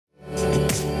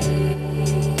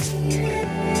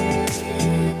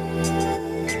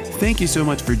Thank you so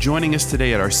much for joining us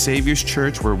today at our Savior's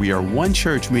Church, where we are one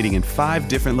church meeting in 5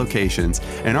 different locations,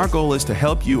 and our goal is to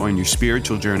help you on your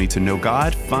spiritual journey to know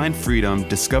God, find freedom,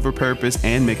 discover purpose,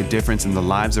 and make a difference in the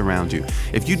lives around you.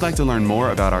 If you'd like to learn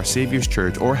more about our Savior's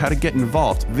Church or how to get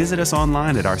involved, visit us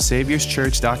online at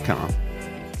oursaviorschurch.com.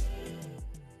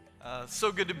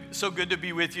 So good to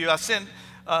be with you.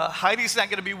 Heidi's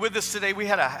not going to be with us today. We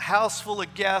had a house full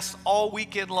of guests all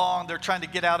weekend long. They're trying to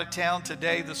get out of town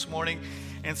this morning,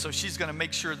 and so she's going to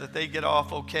make sure that they get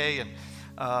off okay. And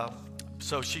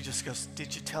so she just goes,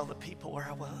 "Did you tell the people where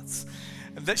I was?"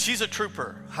 And that she's a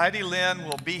trooper. Heidi Lynn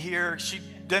will be here. She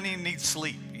doesn't even need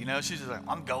sleep. You know, she's just like,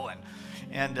 "I'm going,"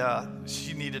 and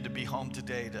she needed to be home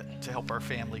today to help our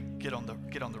family get on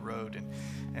the road,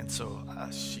 and so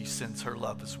she sends her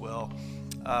love as well.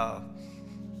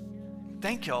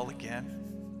 Thank y'all again.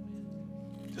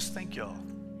 Just thank y'all.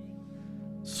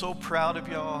 So proud of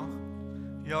y'all.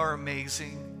 Y'all are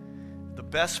amazing. The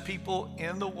best people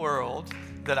in the world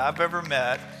that I've ever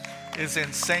met is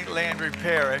in St. Landry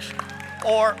Parish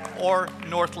or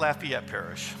North Lafayette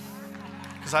Parish.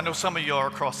 Because I know some of y'all are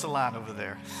across the line over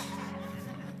there.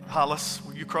 Hollis,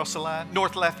 will you cross the line?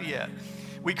 North Lafayette.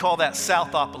 We call that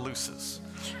South Opelousas.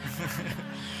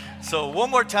 So one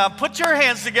more time, put your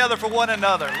hands together for one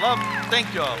another.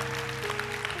 Thank y'all.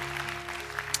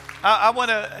 I want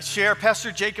to share,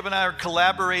 Pastor Jacob and I are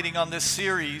collaborating on this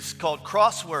series called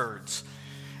Crosswords,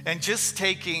 and just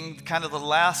taking kind of the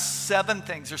last 7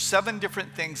 things. There's 7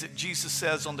 different things that Jesus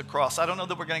says on the cross. I don't know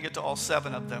that we're going to get to all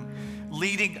 7 of them,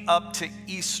 leading up to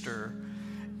Easter,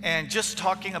 and just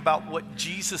talking about what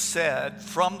Jesus said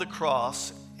from the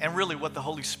cross and really what the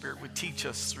Holy Spirit would teach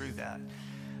us through that.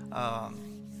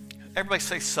 Everybody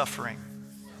say suffering.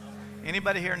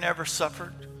 Anybody here never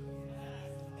suffered?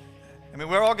 I mean,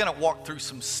 we're all going to walk through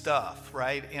some stuff,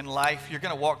 right? In life, you're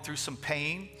going to walk through some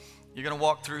pain. You're going to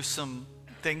walk through some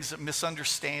things,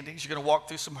 misunderstandings. You're going to walk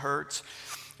through some hurts.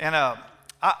 And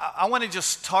I want to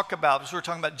just talk about, as we're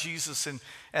talking about Jesus, and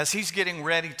as he's getting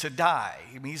ready to die,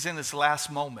 I mean, he's in his last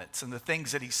moments, and the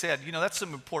things that he said, you know, that's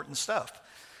some important stuff.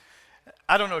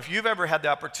 I don't know if you've ever had the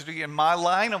opportunity. In my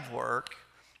line of work,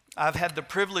 I've had the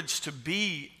privilege to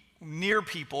be near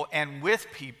people and with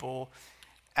people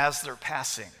as they're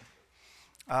passing.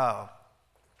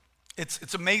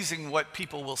 It's amazing what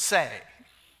people will say.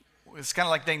 It's kind of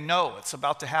like they know it's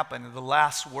about to happen, the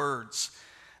last words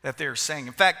that they're saying.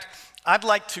 In fact, I'd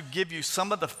like to give you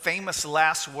some of the famous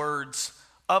last words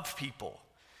of people.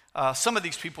 Some of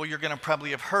these people you're going to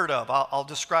probably have heard of. I'll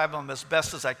describe them as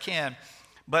best as I can.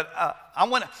 But I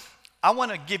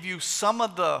want to give you some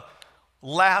of the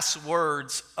last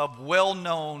words of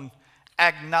well-known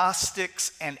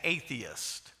agnostics and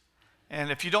atheists. And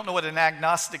if you don't know what an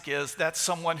agnostic is, that's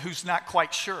someone who's not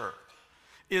quite sure.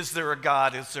 Is there a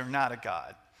God? Is there not a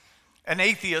God? An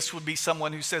atheist would be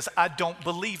someone who says, I don't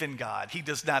believe in God. He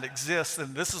does not exist,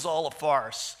 and this is all a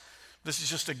farce. This is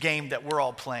just a game that we're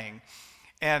all playing,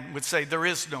 and would say there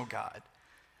is no God.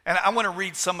 And I want to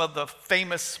read some of the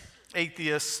famous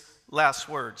atheists' last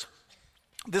words.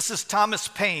 This is Thomas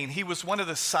Paine. He was one of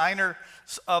the signers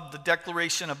of the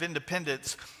Declaration of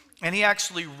Independence, and he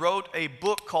actually wrote a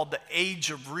book called The Age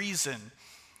of Reason.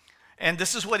 And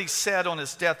this is what he said on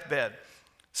his deathbed.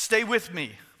 Stay with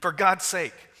me, for God's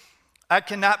sake. I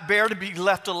cannot bear to be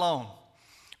left alone.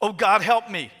 Oh God, help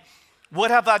me.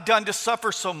 What have I done to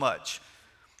suffer so much?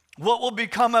 What will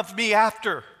become of me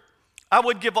after? I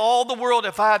would give all the world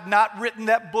if I had not written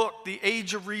that book, The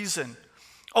Age of Reason.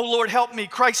 Oh Lord, help me.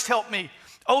 Christ, help me.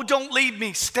 Oh, don't leave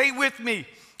me. Stay with me.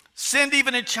 Send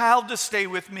even a child to stay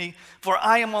with me, for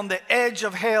I am on the edge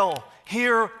of hell,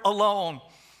 here alone.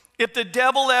 If the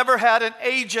devil ever had an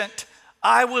agent,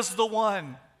 I was the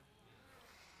one.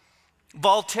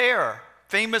 Voltaire,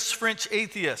 famous French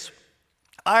atheist.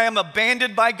 I am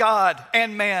abandoned by God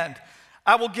and man.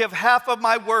 I will give half of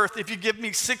my worth if you give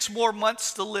me 6 more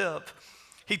months to live.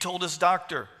 He told his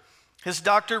doctor. His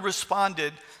doctor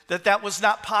responded that was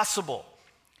not possible.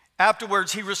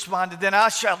 Afterwards, he responded, then I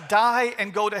shall die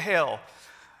and go to hell.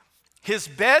 His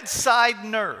bedside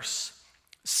nurse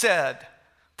said,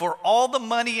 for all the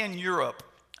money in Europe,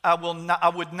 I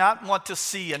would not want to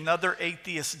see another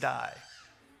atheist die.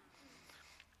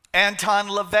 Anton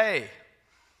LaVey,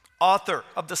 author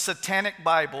of the Satanic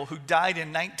Bible, who died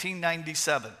in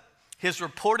 1997, his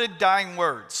reported dying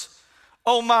words,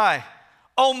 oh my,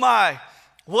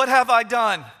 what have I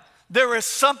done? There is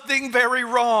something very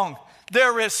wrong.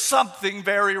 There is something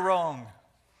very wrong.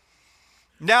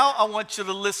 Now I want you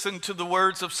to listen to the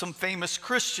words of some famous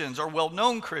Christians or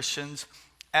well-known Christians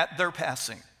at their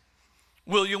passing.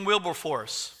 William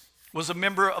Wilberforce was a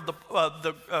member of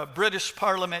the British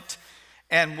Parliament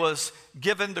and was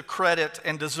given the credit,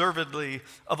 and deservedly,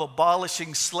 of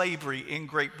abolishing slavery in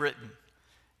Great Britain.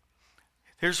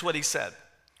 Here's what he said: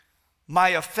 "My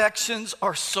affections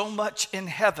are so much in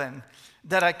heaven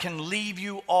that I can leave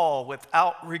you all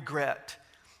without regret.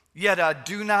 Yet I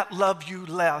do not love you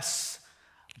less,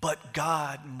 but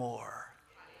God more."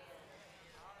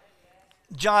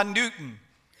 John Newton,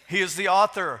 he is the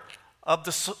author of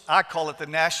I call it the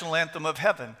national anthem of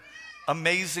heaven,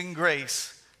 "Amazing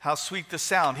Grace, how sweet the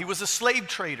sound." He was a slave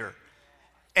trader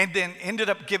and then ended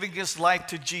up giving his life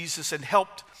to Jesus and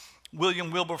helped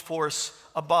William Wilberforce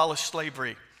abolish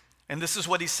slavery. And this is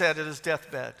what he said at his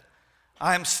deathbed: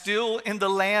 "I am still in the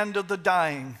land of the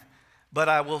dying, but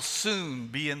I will soon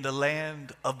be in the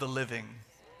land of the living."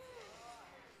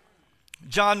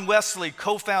 John Wesley,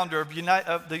 co-founder of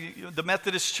the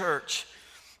Methodist Church: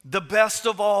 "The best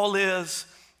of all is,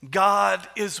 God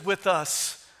is with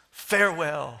us.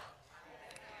 Farewell."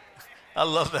 I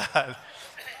love that.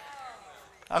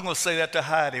 I'm going to say that to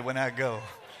Heidi when I go.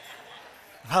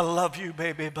 I love you,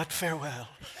 baby, but farewell.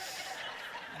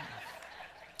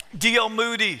 D.L.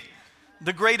 Moody,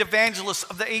 the great evangelist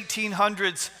of the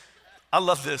 1800s. I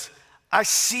love this. "I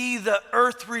see the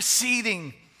earth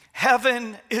receding.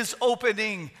 Heaven is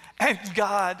opening, and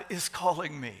God is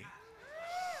calling me."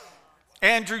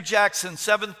 Andrew Jackson,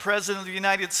 7th President of the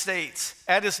United States,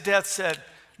 at his death said,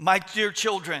 "My dear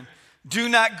children, do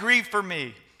not grieve for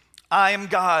me. I am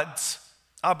God's.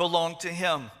 I belong to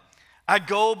Him. I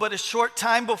go but a short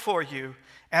time before you,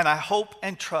 and I hope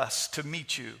and trust to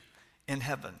meet you in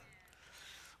heaven."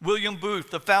 William Booth,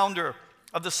 the founder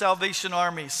of the Salvation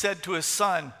Army, said to his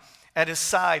son at his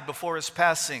side before his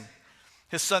passing,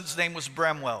 his son's name was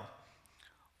Bramwell,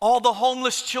 "All the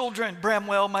homeless children,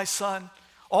 Bramwell, my son,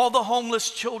 all the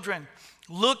homeless children,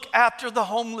 look after the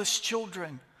homeless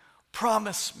children.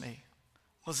 Promise me,"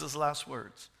 was his last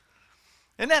words.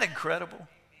 Isn't that incredible?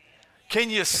 Can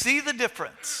you see the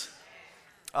difference?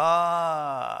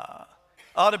 Ought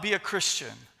to be a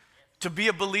Christian, to be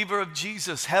a believer of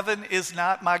Jesus. Heaven is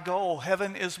not my goal.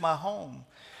 Heaven is my home.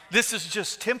 This is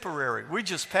just temporary. We're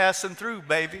just passing through,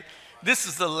 baby. This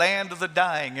is the land of the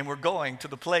dying, and we're going to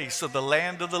the place of the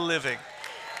land of the living.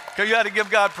 Okay, you ought to give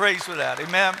God praise for that.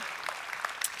 Amen.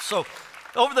 So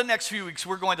over the next few weeks,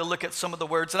 we're going to look at some of the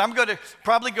words, and I'm going to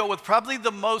probably go with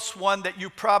the most one that you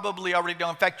probably already know.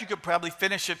 In fact, you could probably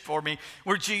finish it for me,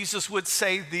 where Jesus would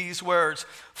say these words: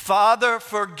 "Father,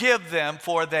 forgive them,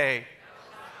 for they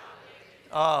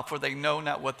know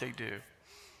not what they do."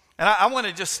 And I want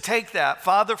to just take that,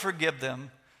 "Father, forgive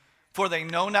them, for they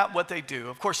know not what they do."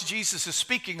 Of course, Jesus is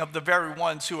speaking of the very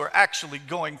ones who are actually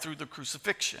going through the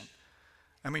crucifixion.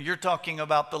 I mean, you're talking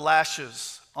about the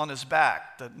lashes on his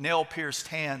back, the nail-pierced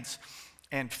hands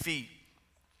and feet.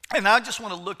 And I just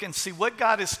want to look and see what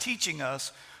God is teaching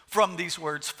us from these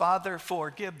words: "Father,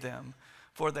 forgive them,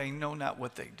 for they know not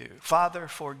what they do." Father,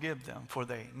 forgive them, for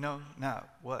they know not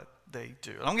what they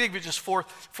do. And I'm going to give you just four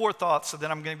thoughts, and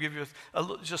then I'm going to give you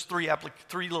just three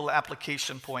little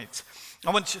application points. I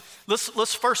want you, let's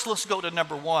go to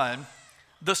number one,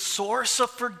 the source of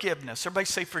forgiveness. Everybody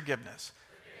say forgiveness.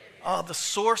 The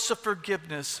source of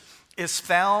forgiveness is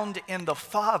found in the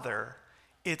Father.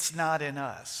 It's not in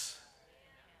us.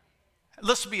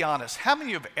 Let's be honest. How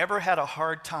many of you have ever had a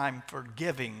hard time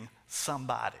forgiving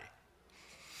somebody?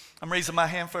 I'm raising my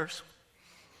hand first.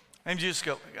 And you just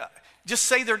go, just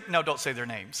say don't say their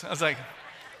names. I was like,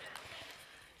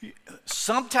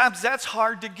 sometimes that's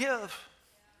hard to give.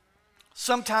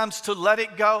 Sometimes to let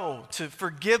it go, to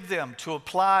forgive them, to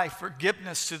apply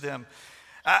forgiveness to them.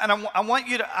 And I want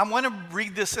to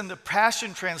read this in the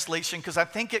Passion Translation, because I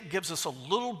think it gives us a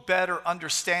little better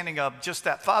understanding of just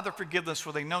that. Father, forgive us,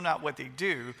 for they know not what they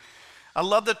do. I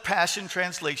love the Passion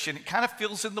Translation. It kind of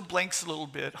fills in the blanks a little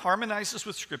bit, harmonizes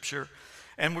with Scripture.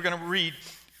 And we're going to read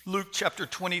Luke chapter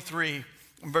 23,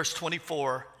 verse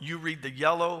 24. You read the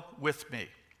yellow with me.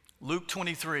 Luke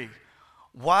 23.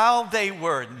 While they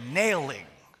were nailing.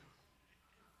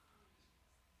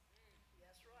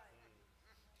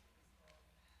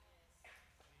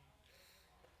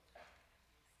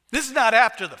 This is not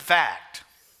after the fact.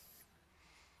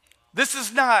 This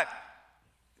is not,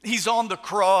 he's on the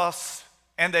cross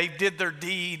and they did their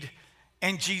deed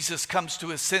and Jesus comes to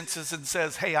his senses and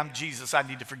says, "Hey, I'm Jesus, I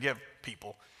need to forgive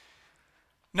people."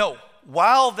 No,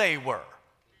 while they were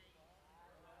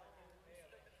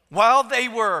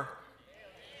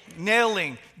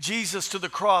nailing Jesus to the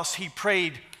cross, he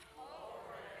prayed,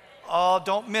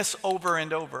 don't miss over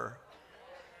and over.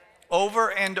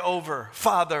 Over and over,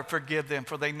 "Father, forgive them,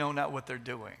 for they know not what they're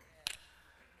doing."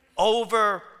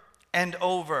 Over and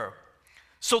over.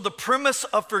 So the premise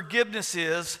of forgiveness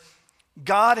is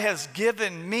God has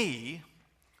given me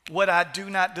what I do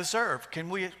not deserve. Can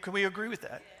we agree with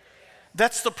that?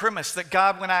 That's the premise, that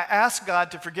God, when I ask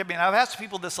God to forgive me, and I've asked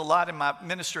people this a lot in my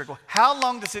ministry, I go, how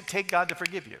long does it take God to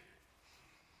forgive you?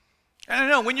 And I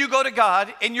know when you go to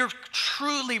God and you're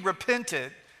truly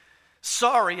repentant,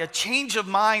 sorry, a change of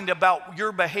mind about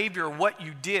your behavior, what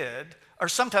you did, or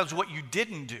sometimes what you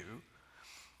didn't do,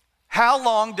 how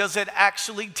long does it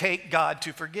actually take God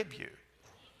to forgive you?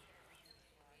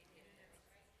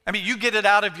 I mean, you get it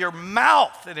out of your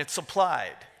mouth and it's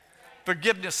applied.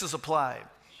 Forgiveness is applied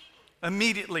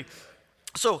immediately.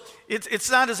 So it's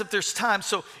not as if there's time.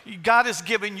 So God has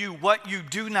given you what you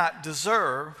do not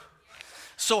deserve.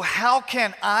 So how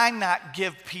can I not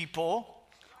give people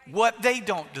what they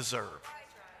don't deserve?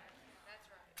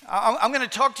 I'm going to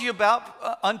talk to you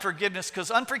about unforgiveness,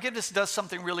 because unforgiveness does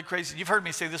something really crazy. You've heard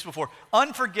me say this before.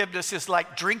 Unforgiveness is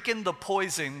like drinking the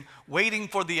poison, waiting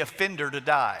for the offender to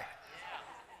die.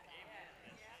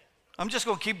 I'm just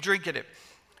going to keep drinking it.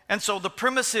 And so the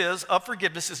premise of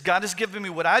forgiveness is God has given me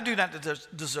what I do not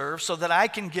deserve so that I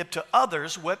can give to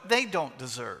others what they don't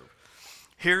deserve.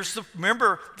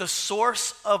 Remember, the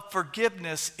source of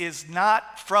forgiveness is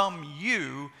not from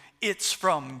you, it's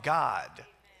from God.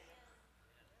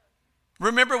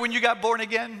 Remember when you got born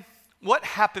again? What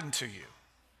happened to you?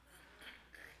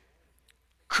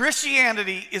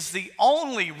 Christianity is the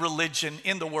only religion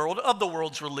in the world, of the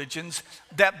world's religions,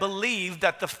 that believe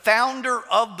that the founder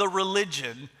of the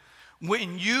religion,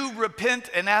 when you repent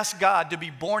and ask God to be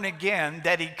born again,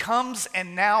 that he comes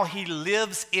and now he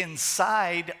lives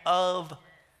inside of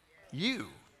you.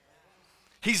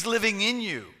 He's living in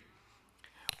you.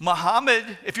 Muhammad,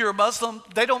 if you're a Muslim,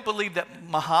 they don't believe that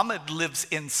Muhammad lives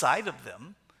inside of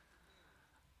them.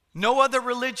 No other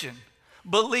religion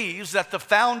believes that the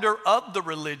founder of the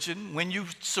religion, when you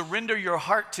surrender your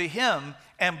heart to him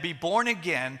and be born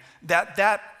again,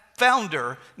 that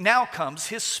founder now comes,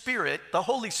 his spirit, the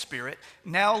Holy Spirit,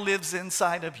 now lives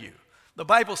inside of you. The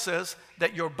Bible says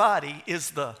that your body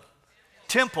is the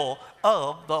temple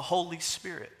of the Holy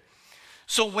Spirit.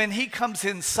 So when he comes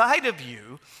inside of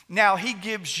you, now he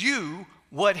gives you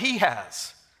what he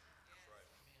has.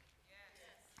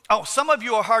 Oh, some of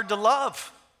you are hard to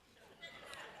love.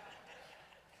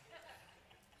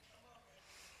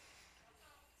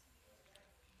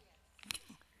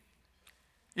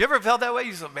 You ever felt that way?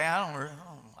 You said, man,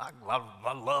 I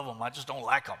love them. I just don't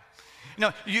like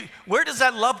them. Where does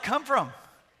that love come from?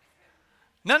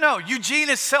 No, Eugene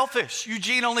is selfish.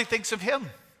 Eugene only thinks of him.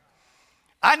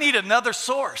 I need another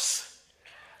source.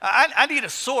 I need a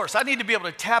source. I need to be able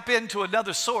to tap into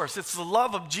another source. It's the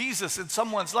love of Jesus in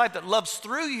someone's life that loves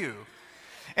through you.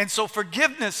 And so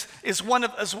forgiveness is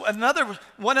another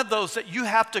one of those that you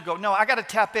have to go, no, I got to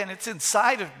tap in. It's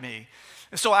inside of me.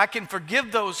 So I can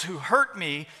forgive those who hurt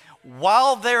me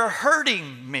while they're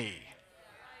hurting me.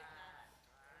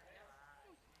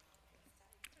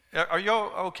 Are you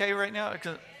okay right now?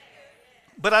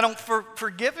 But I don't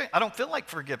I don't feel like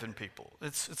forgiving people.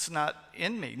 It's not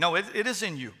in me. No, it is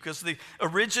in you, because the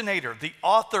originator, the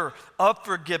author of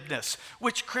forgiveness,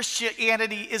 which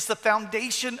Christianity is the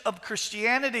foundation of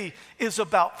Christianity, is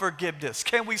about forgiveness.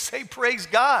 Can we say praise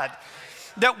God?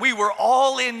 That we were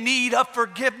all in need of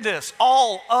forgiveness,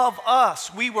 all of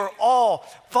us. We were all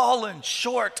fallen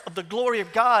short of the glory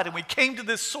of God, and we came to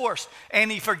this source, and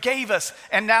he forgave us,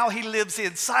 and now he lives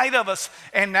inside of us,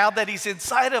 and now that he's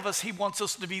inside of us, he wants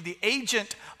us to be the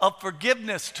agent of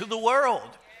forgiveness to the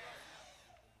world.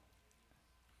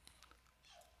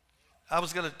 I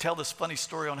was going to tell this funny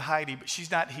story on Heidi, but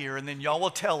she's not here, and then y'all will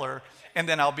tell her, and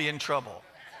then I'll be in trouble.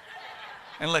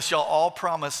 Unless y'all all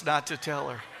promise not to tell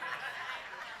her.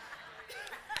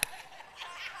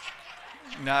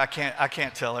 No, I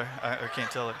can't tell her. I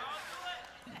can't tell her.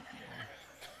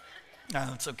 No,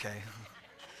 it's okay.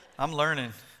 I'm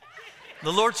learning.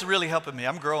 The Lord's really helping me.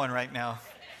 I'm growing right now.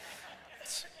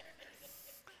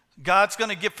 God's going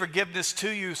to give forgiveness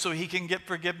to you so he can get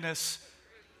forgiveness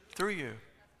through you.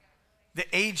 The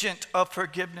agent of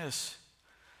forgiveness.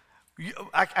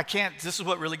 I can't, this is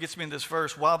what really gets me in this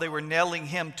verse. While they were nailing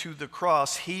him to the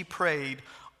cross, he prayed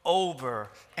over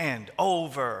and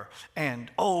over and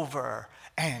over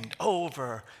and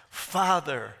over,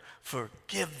 Father,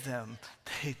 forgive them.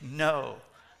 They know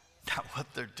not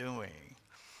what they're doing.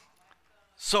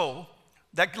 So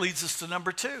that leads us to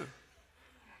number 2,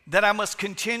 that I must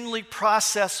continually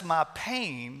process my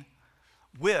pain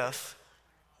with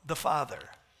the Father.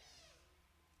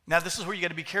 Now, this is where you got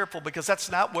to be careful, because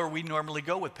that's not where we normally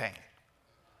go with pain.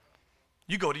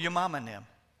 You go to your mama and them.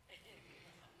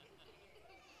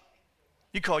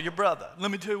 You call your brother.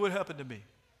 Let me tell you what happened to me.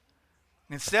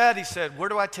 Instead, he said, where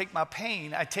do I take my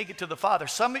pain? I take it to the Father.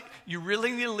 You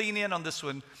really need to lean in on this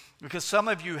one, because some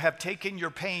of you have taken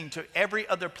your pain to every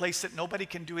other place that nobody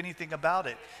can do anything about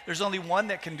it. There's only one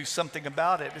that can do something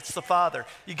about it. It's the Father.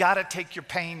 You got to take your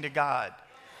pain to God.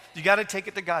 You got to take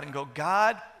it to God and go,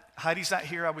 God, Heidi's not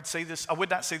here. I would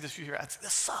not say this if you're here.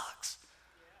 This sucks.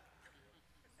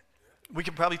 We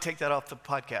could probably take that off the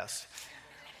podcast.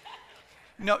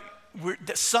 No,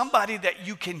 somebody that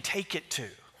you can take it to.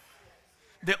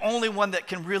 The only one that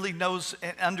can really knows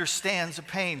and understands the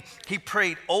pain. He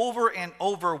prayed over and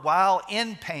over while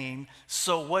in pain.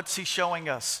 So what's he showing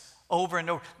us over and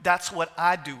over? That's what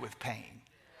I do with pain.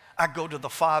 I go to the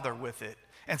Father with it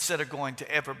instead of going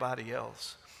to everybody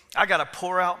else. I got to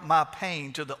pour out my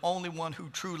pain to the only one who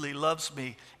truly loves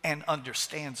me and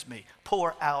understands me.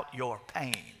 Pour out your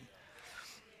pain.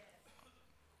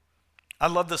 I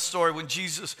love this story when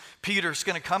Peter's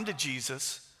going to come to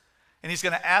Jesus. And he's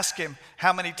going to ask him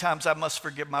how many times I must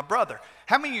forgive my brother.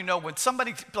 How many of you know when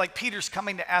somebody like Peter's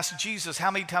coming to ask Jesus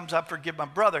how many times I forgive my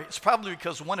brother, it's probably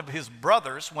because one of his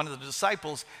brothers, one of the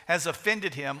disciples, has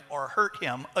offended him or hurt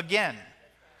him again.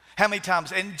 How many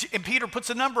times? And Peter puts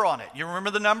a number on it. You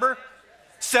remember the number?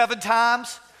 7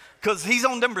 times? Because he's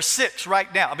on number 6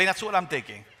 right now. I mean, that's what I'm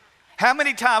thinking. How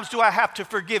many times do I have to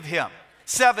forgive him?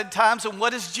 7 times. And what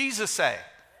does Jesus say?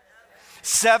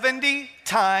 70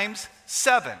 times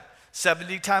 7.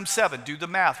 70 times 7. Do the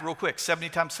math real quick. 70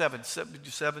 times 7. 7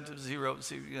 to 0.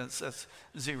 That's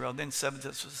 0. Then 7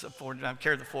 to 4.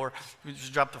 Carry the 4. We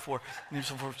just drop the 4.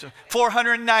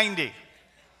 490.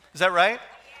 Is that right?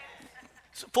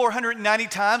 490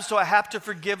 times do I have to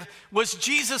forgive? Was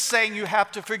Jesus saying you have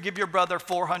to forgive your brother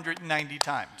 490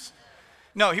 times?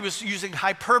 No, he was using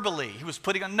hyperbole. He was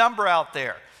putting a number out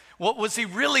there. What was he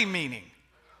really meaning?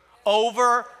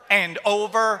 Over and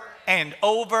over and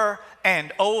over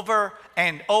and over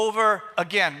and over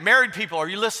again. Married people, are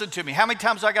you listening to me? How many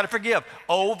times do I got to forgive?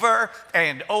 Over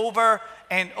and over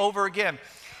and over again.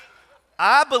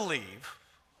 I believe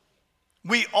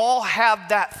we all have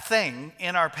that thing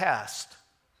in our past,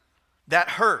 that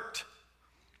hurt,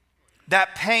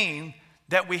 that pain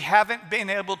that we haven't been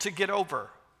able to get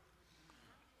over.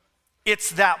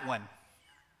 It's that one.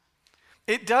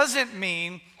 It doesn't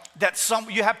mean that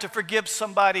you have to forgive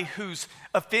somebody who's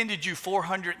offended you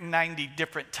 490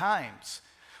 different times.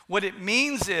 What it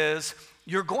means is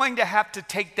you're going to have to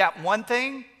take that one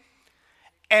thing,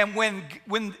 and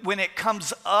when it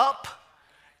comes up,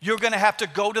 you're going to have to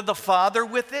go to the Father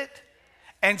with it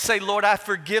and say, Lord, I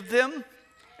forgive them.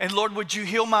 And Lord, would you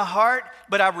heal my heart?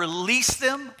 But I release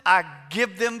them. I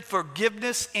give them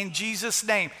forgiveness in Jesus'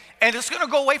 name. And it's going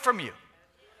to go away from you.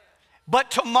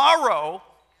 But tomorrow,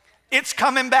 it's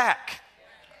coming back.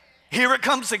 Here it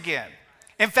comes again.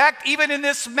 In fact, even in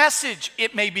this message,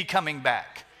 it may be coming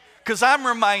back. Because I'm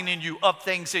reminding you of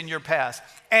things in your past.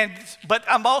 But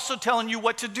I'm also telling you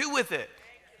what to do with it.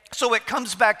 So it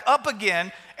comes back up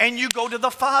again, and you go to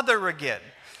the Father again.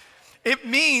 It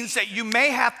means that you may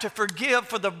have to forgive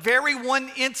for the very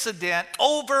one incident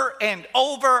over and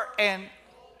over and...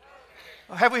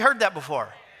 Have we heard that before?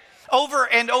 Over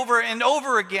and over and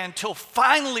over again till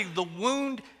finally the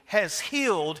wound has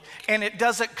healed and it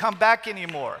doesn't come back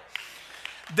anymore.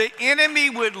 The enemy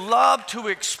would love to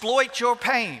exploit your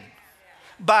pain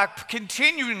by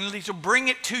continually to bring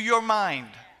it to your mind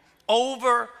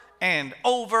over and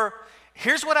over.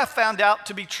 Here's what I found out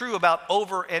to be true about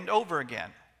over and over again.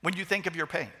 When you think of your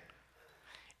pain,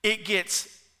 it gets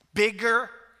bigger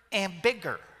and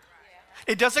bigger.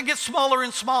 It doesn't get smaller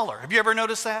and smaller. Have you ever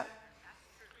noticed that?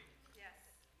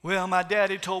 Well, my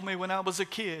daddy told me when I was a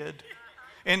kid,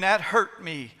 and that hurt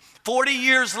me. 40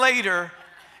 years later,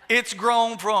 it's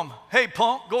grown from, hey,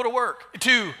 punk, go to work,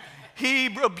 to he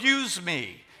abused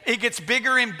me. It gets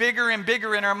bigger and bigger and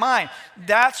bigger in our mind.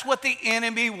 That's what the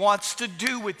enemy wants to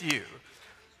do with you.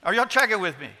 Are y'all tracking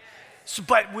with me? So,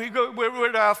 but where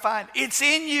do I find? It's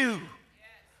in you.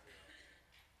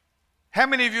 How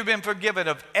many of you have been forgiven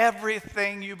of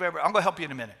everything you've ever... I'm going to help you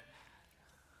in a minute.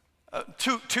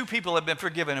 Two people have been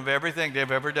forgiven of everything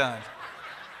they've ever done.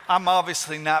 I'm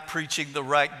obviously not preaching the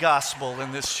right gospel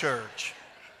in this church.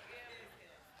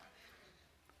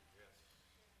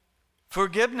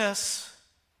 Forgiveness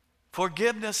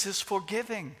is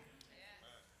forgiving.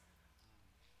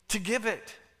 To give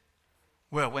it.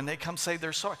 Well, when they come say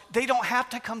they're sorry, they don't have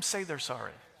to come say they're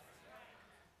sorry.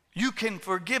 You can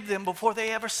forgive them before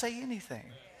they ever say anything.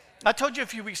 I told you a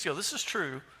few weeks ago, this is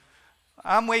true.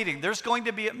 I'm waiting. There's going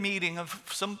to be a meeting of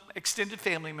some extended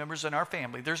family members in our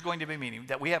family. There's going to be a meeting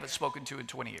that we haven't spoken to in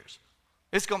 20 years.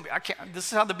 It's going to be,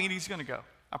 this is how the meeting's going to go.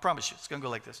 I promise you, it's going to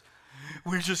go like this.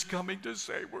 We're just coming to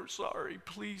say we're sorry.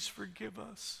 Please forgive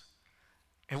us.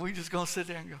 And we just going to sit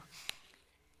there and go,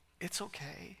 it's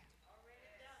okay.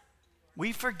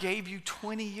 We forgave you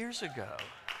 20 years ago.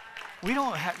 You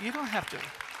don't have to.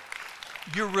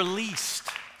 You're released.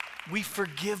 We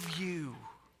forgive you.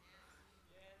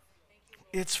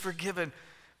 It's forgiven.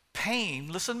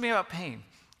 Pain, listen to me about pain.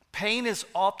 Pain is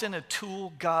often a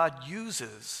tool God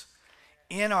uses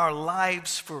in our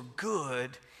lives for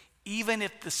good, even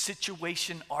if the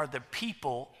situation or the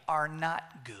people are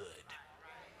not good.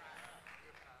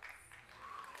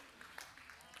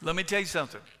 Let me tell you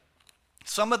something.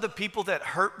 Some of the people that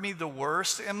hurt me the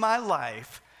worst in my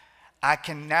life, I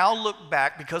can now look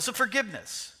back because of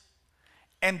forgiveness,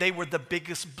 and they were the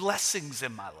biggest blessings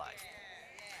in my life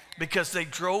because they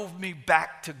drove me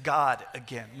back to God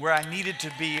again, where I needed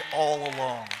to be all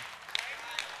along.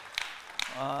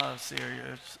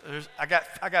 Serious. I got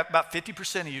about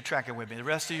 50% of you tracking with me. The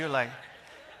rest of you are like,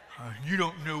 you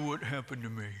don't know what happened to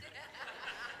me.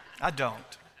 I don't.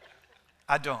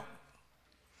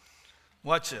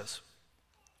 Watch this.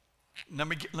 Let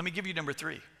me give you number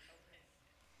 3.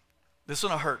 This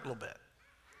one will hurt a little bit.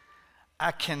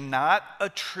 I cannot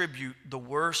attribute the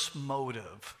worst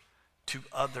motive to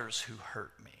others who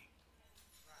hurt me.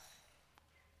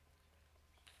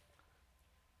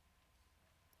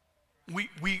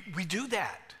 We do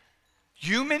that.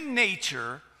 Human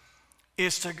nature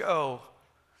is to go,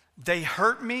 they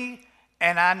hurt me,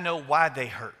 and I know why they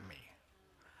hurt me.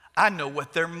 I know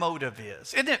what their motive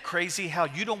is. Isn't it crazy how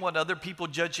you don't want other people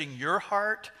judging your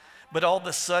heart, but all of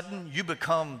a sudden you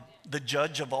become the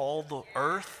judge of all the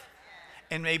earth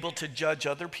and able to judge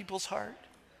other people's heart?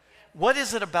 What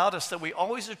is it about us that we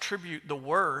always attribute the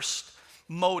worst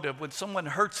motive? When someone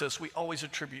hurts us, we always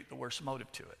attribute the worst motive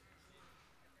to it.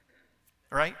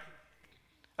 Right?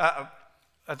 I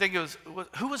think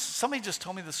somebody just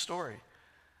told me this story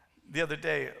the other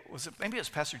day. Maybe it was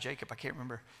Pastor Jacob, I can't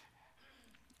remember.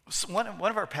 One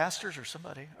of our pastors or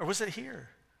somebody, or was it here?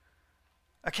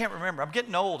 I can't remember. I'm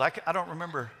getting old. I don't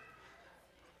remember.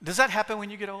 Does that happen when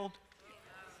you get old?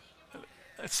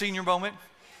 A senior moment?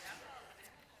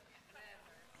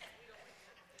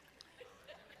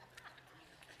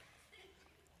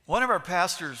 One of our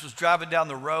pastors was driving down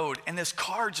the road, and this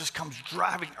car just comes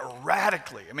driving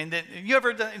erratically. I mean, you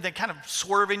ever they kind of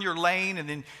swerve in your lane,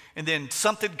 and then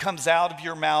something comes out of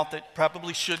your mouth that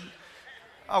probably shouldn't.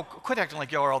 Oh, quit acting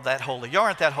like y'all are all that holy. Y'all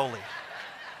aren't that holy.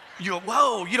 You go,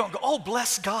 whoa, you don't go, oh,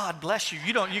 bless God, bless you.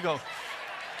 You go,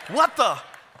 what the,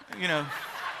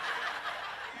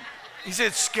 He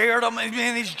said, scared him, and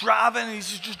man, he's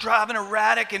just driving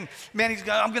erratic, and man,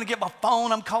 I'm going to get my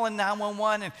phone, I'm calling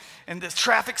 911, and the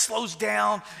traffic slows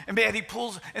down, and man, he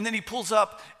pulls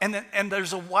up, and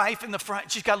there's a wife in the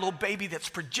front, she's got a little baby that's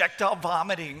projectile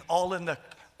vomiting all in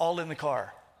the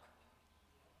car.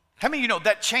 How many of you know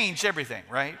that changed everything,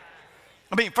 right?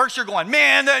 I mean, first you're going,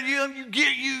 man,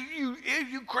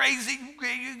 you crazy.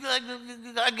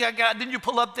 Then you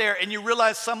pull up there and you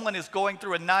realize someone is going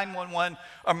through a 911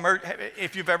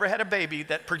 if you've ever had a baby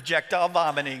that projectile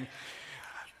vomiting,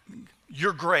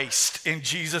 you're graced in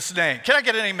Jesus' name. Can I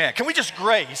get an amen? Can we just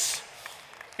grace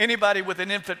anybody with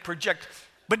an infant project?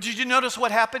 But did you notice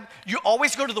what happened? You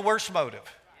always go to the worst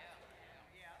motive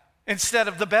instead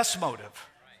of the best motive.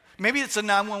 Maybe it's a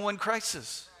 911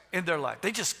 crisis in their life.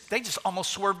 They just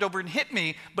almost swerved over and hit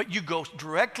me, but you go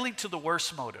directly to the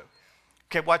worst motive.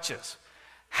 Okay, watch this.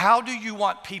 How do you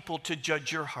want people to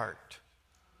judge your heart?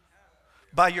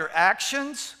 By your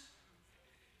actions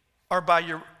or by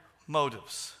your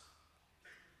motives?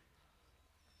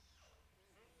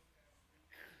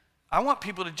 I want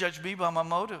people to judge me by my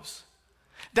motives.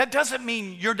 That doesn't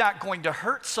mean you're not going to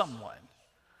hurt someone,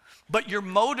 but your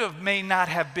motive may not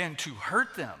have been to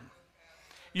hurt them.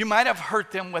 You might have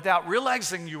hurt them without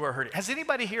realizing you were hurting. Has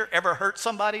anybody here ever hurt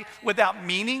somebody without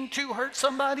meaning to hurt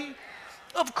somebody?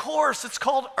 Of course, it's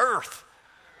called earth.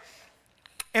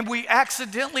 And we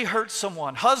accidentally hurt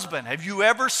someone. Husband, have you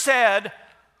ever said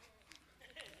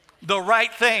the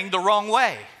right thing the wrong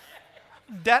way?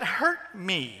 That hurt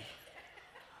me.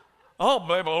 Oh,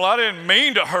 baby, well, I didn't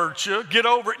mean to hurt you. Get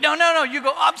over it. No. You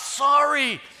go, I'm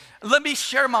sorry. Let me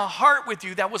share my heart with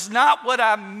you. That was not what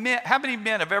I meant. How many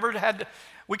men have ever had to,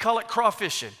 we call it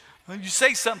crawfishing. You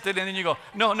say something and then you go,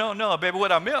 no, baby,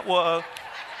 what I meant was.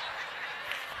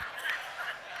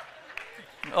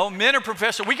 Oh, men are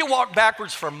professional. We can walk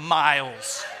backwards for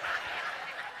miles.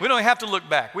 We don't have to look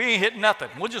back. We ain't hitting nothing.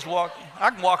 We'll just walk. I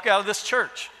can walk out of this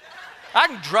church. I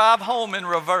can drive home in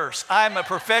reverse. I'm a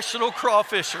professional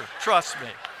crawfisher. Trust me.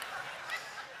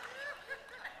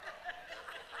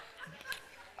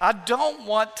 I don't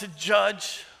want to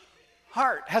judge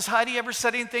heart. Has Heidi ever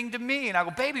said anything to me? And I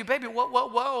go, baby,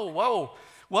 whoa,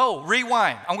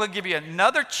 rewind. I'm going to give you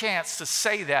another chance to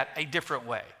say that a different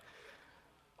way.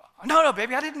 No,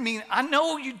 baby, I didn't mean, I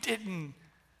know you didn't.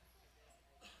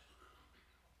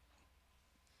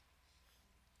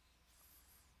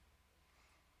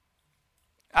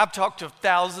 I've talked to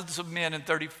thousands of men in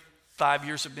 35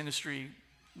 years of ministry.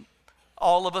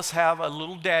 All of us have a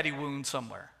little daddy wound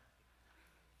somewhere.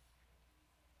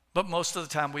 But most of the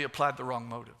time we applied the wrong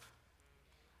motive.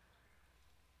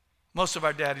 Most of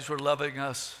our daddies were loving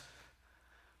us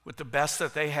with the best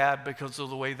that they had because of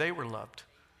the way they were loved.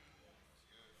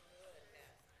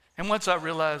 And once I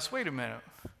realized, wait a minute,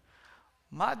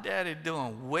 my daddy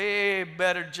doing way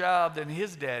better job than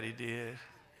his daddy did,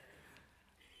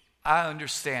 I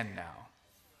understand now.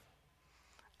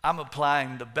 I'm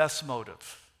applying the best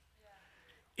motive,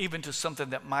 even to something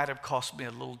that might have cost me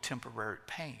a little temporary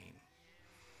pain.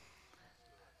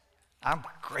 I'm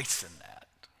gracing that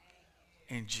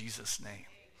in Jesus' name,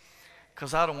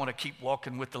 because I don't want to keep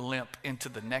walking with the limp into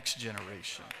the next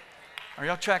generation. Are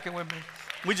y'all tracking with me?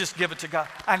 We just give it to God.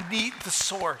 I need the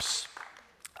source.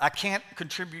 I can't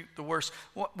contribute the worst.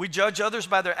 We judge others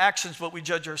by their actions, but we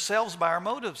judge ourselves by our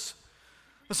motives.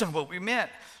 Listen to what we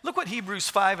meant. Look what Hebrews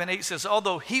 5:8 says.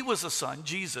 Although he was a son,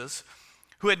 Jesus,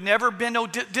 who had never been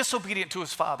disobedient to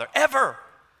his father, ever,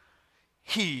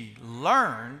 he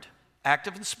learned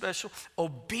active and special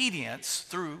obedience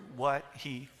through what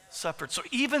he suffered. So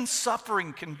even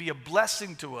suffering can be a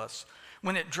blessing to us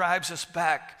when it drives us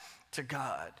back to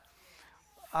God.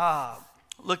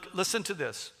 Look, listen to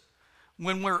this.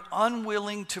 When we're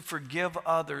unwilling to forgive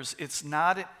others, it's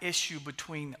not an issue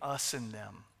between us and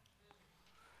them.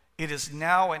 It is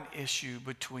now an issue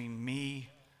between me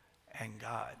and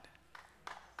God.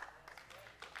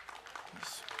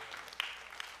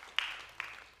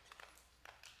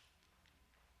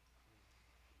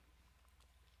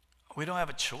 We don't have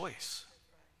a choice.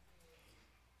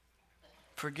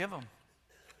 Forgive them.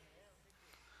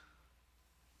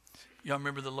 Y'all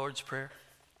remember the Lord's Prayer?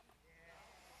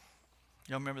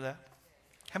 Y'all remember that?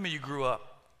 How many of you grew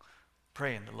up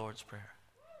praying the Lord's Prayer?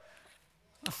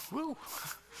 Woo.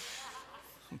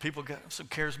 Some people got some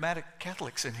charismatic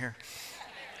Catholics in here.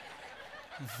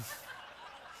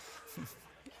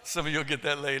 Some of you will get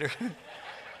that later.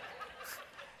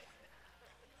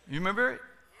 You remember it?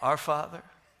 Our Father,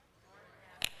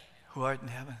 who art in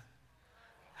heaven,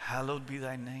 hallowed be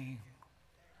thy name.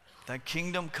 Thy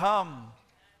kingdom come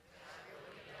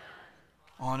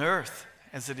on earth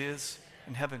as it is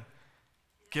in heaven.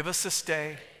 Give us this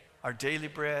day our daily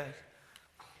bread.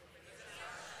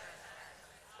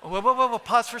 Whoa,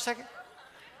 pause for a second.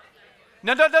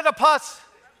 No, pause.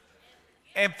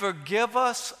 And forgive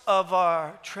us of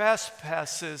our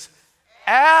trespasses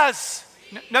as,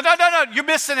 no, you're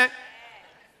missing it.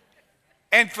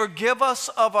 And forgive us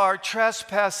of our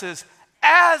trespasses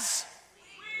as.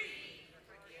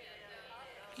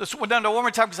 Let's go down to one more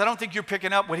time because I don't think you're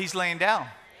picking up what he's laying down.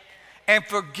 And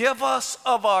forgive us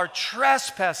of our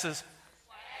trespasses.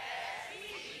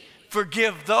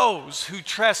 Forgive those who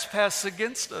trespass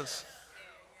against us.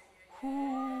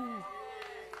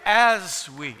 As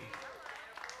we.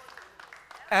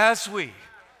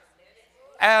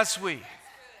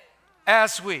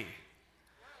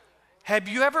 Have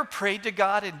you ever prayed to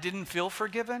God and didn't feel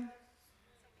forgiven?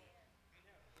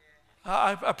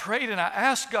 I prayed and I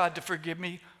asked God to forgive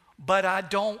me, but I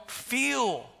don't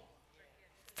feel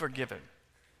forgiven.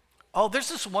 Oh, there's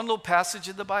this one little passage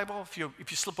in the Bible. If you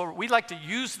slip over, we like to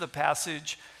use the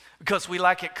passage because we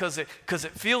like it because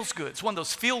it feels good. It's one of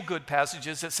those feel-good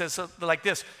passages that says something like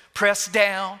this: pressed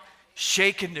down,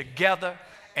 shaken together,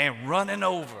 and running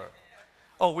over.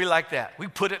 Oh, we like that. We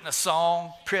put it in a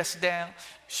song: pressed down,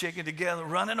 shaken together,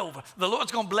 running over. The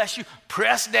Lord's going to bless you,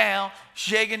 pressed down,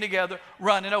 shaken together,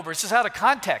 running over. It's just out of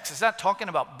context. It's not talking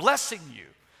about blessing you.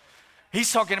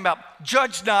 He's talking about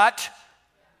judge not,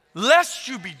 lest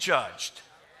you be judged.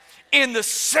 In the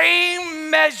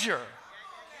same measure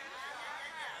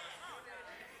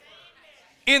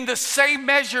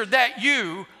that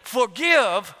you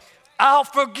forgive, I'll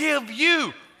forgive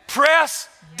you. Pressed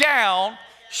down,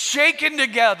 shaken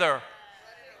together,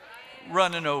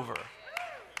 running over.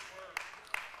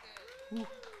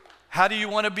 How do you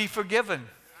want to be forgiven?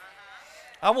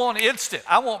 I want instant.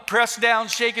 I want pressed down,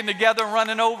 shaken together,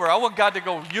 running over. I want God to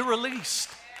go, you're released.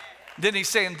 Then he's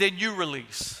saying, then you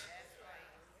release.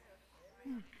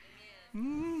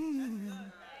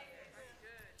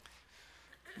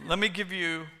 Let me give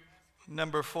you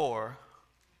number 4.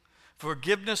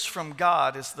 Forgiveness from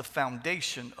God is the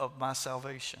foundation of my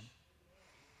salvation.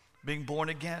 Being born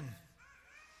again.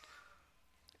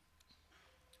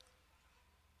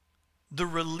 The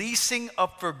releasing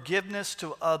of forgiveness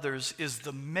to others is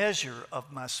the measure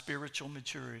of my spiritual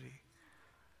maturity.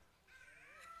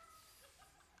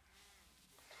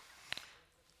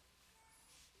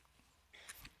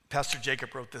 Pastor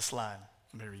Jacob wrote this line.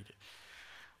 Let me read it.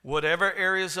 Whatever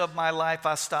areas of my life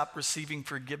I stop receiving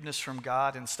forgiveness from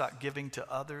God and stop giving to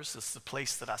others, it's the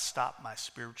place that I stop my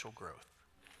spiritual growth.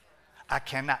 I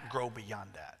cannot grow beyond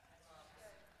that.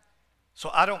 So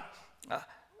I don't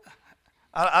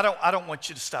want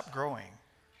you to stop growing.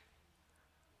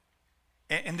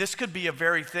 And this could be a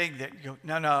very thing that you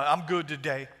go, no, I'm good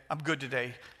today. I'm good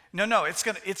today. No, it's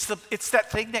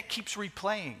that thing that keeps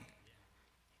replaying.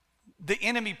 The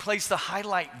enemy plays the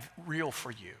highlight reel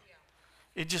for you.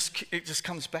 It just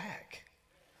comes back.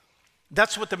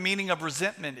 That's what the meaning of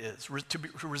resentment is.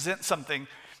 To resent something,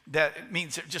 that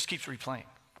means it just keeps replaying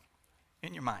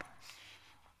in your mind.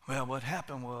 Well, what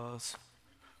happened was,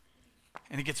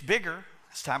 and it gets bigger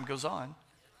as time goes on.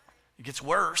 It gets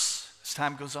worse as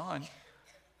time goes on.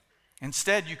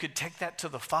 Instead, you could take that to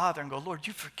the Father and go, Lord,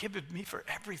 you've forgiven me for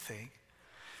everything.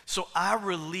 So I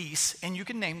release, and you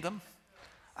can name them.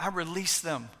 I release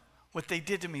them, what they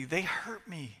did to me. They hurt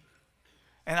me.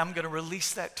 And I'm going to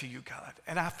release that to you, God.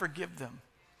 And I forgive them.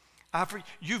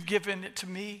 You've given it to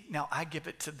me. Now I give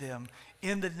it to them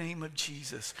in the name of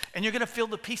Jesus. And you're going to feel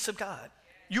the peace of God.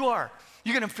 You are.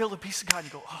 You're going to feel the peace of God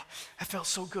and go, oh, that felt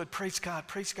so good. Praise God,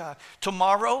 praise God.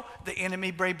 Tomorrow, the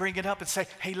enemy may bring it up and say,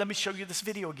 hey, let me show you this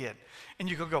video again. And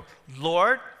you go,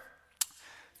 Lord,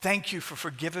 thank you for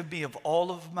forgiving me of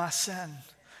all of my sin.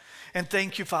 And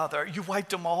thank you, Father, you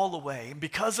wiped them all away. And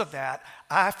because of that,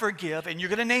 I forgive. And you're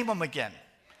going to name them again.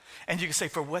 And you can say,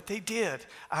 for what they did,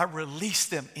 I release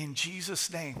them in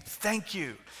Jesus' name. Thank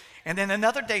you. And then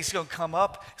another day's going to come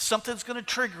up. Something's going to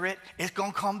trigger it. It's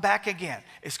going to come back again.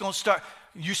 It's going to start.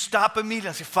 You stop immediately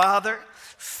and say, Father,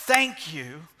 thank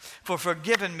you for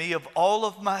forgiving me of all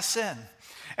of my sin.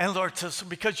 And Lord, so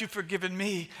because you've forgiven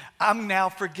me, I'm now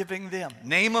forgiving them.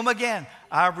 Name them again.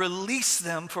 I release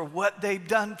them for what they've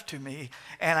done to me.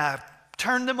 And I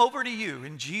turn them over to you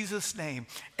in Jesus' name.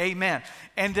 Amen.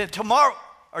 And then tomorrow,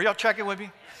 are y'all tracking with me?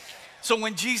 So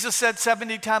when Jesus said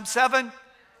 70 times 7,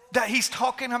 that he's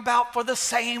talking about for the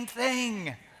same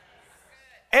thing.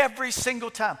 Every single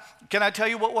time. Can I tell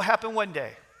you what will happen one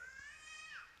day?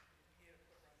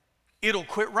 It'll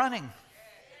quit running.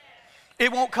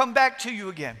 It won't come back to you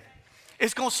again.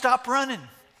 It's going to stop running.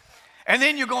 And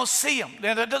then you're going to see them.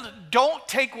 Don't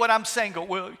take what I'm saying. Go,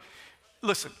 well,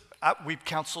 listen, we've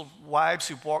counseled wives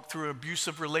who've walked through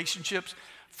abusive relationships.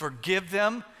 Forgive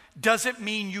them. Doesn't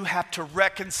mean you have to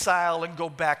reconcile and go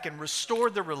back and restore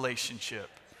the relationship.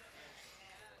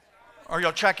 Are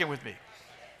y'all tracking with me?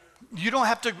 You don't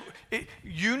have to,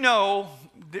 you know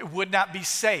it would not be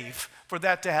safe for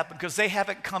that to happen because they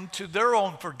haven't come to their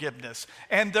own forgiveness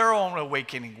and their own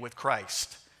awakening with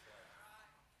Christ.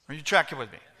 Are you tracking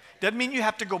with me? Doesn't mean you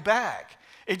have to go back.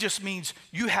 It just means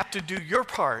you have to do your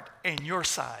part and your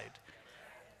side.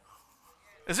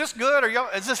 Is this good?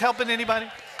 Is this helping anybody?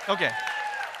 Okay.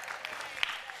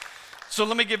 So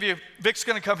let me give you, Vic's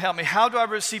going to come help me. How do I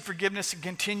receive forgiveness and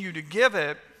continue to give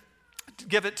it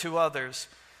to others?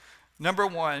 Number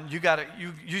one, you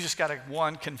just got to,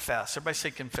 one, confess. Everybody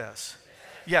say confess.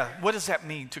 Yeah, what does that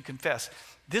mean to confess?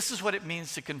 This is what it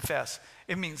means to confess.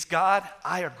 It means, God,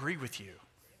 I agree with you.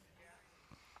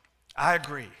 I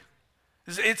agree.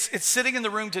 It's sitting in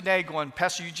the room today going,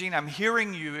 Pastor Eugene, I'm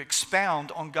hearing you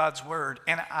expound on God's word,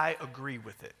 and I agree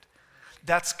with it.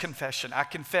 That's confession. I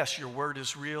confess your word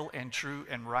is real and true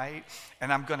and right,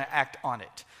 and I'm going to act on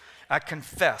it. I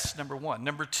confess, number one.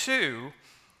 Number two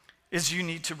is you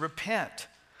need to repent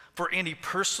for any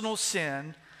personal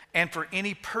sin and for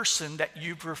any person that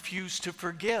you've refused to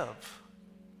forgive.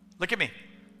 Look at me.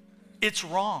 It's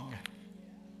wrong.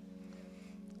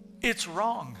 It's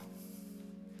wrong.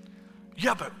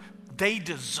 Yeah, but they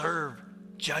deserve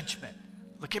judgment.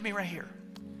 Look at me right here.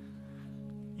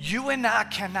 You and I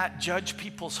cannot judge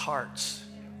people's hearts.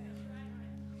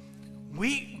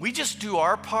 We just do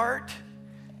our part,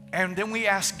 and then we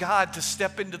ask God to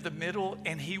step into the middle,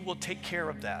 and he will take care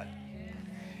of that.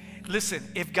 Listen,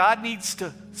 if God needs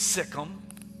to sick them,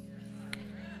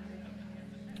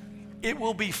 it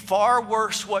will be far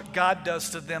worse what God does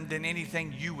to them than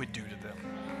anything you would do to them.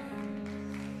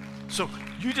 So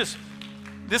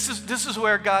this is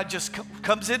where God just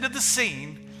comes into the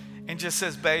scene and just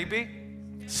says, baby,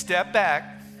 step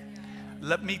back.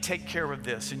 Let me take care of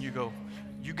this. And you go,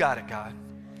 you got it, God.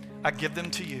 I give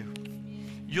them to you.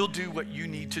 You'll do what you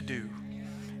need to do.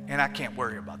 And I can't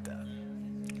worry about that.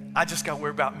 I just got to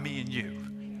worry about me and you.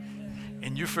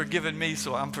 And you're forgiving me,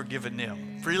 so I'm forgiving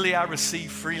them. Freely I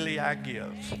receive, freely I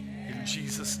give. Amen. in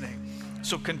Jesus' name.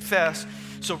 So confess.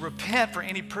 So repent for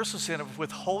any personal sin of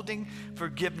withholding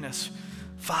forgiveness.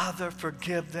 Father,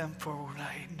 forgive them for what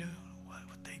I knew, what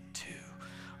they do,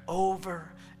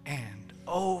 over and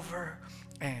over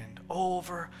and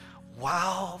over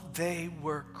while they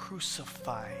were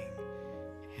crucifying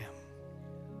him.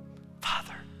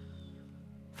 Father,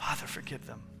 forgive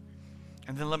them.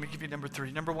 And then let me give you number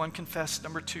 3. Number 1, confess.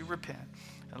 Number 2, repent.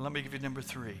 And let me give you number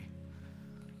 3.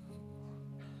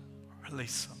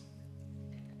 Release them.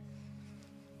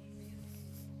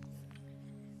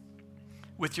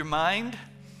 With your mind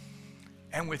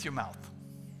and with your mouth.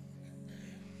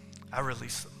 I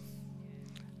release them.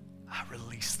 I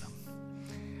release them.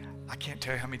 I can't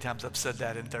tell you how many times I've said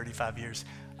that in 35 years.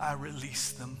 I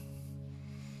release them.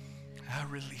 I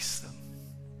release them.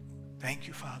 Thank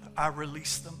you, Father. I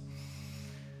release them.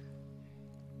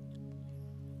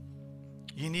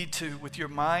 You need to, with your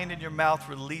mind and your mouth,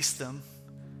 release them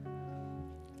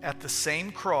at the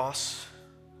same cross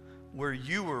where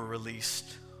you were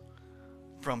released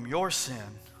from your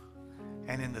sin,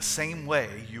 and in the same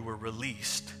way you were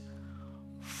released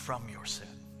from your sin.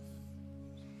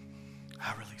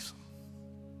 I release them.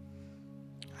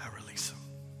 I release them.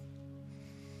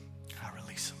 I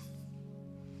release them.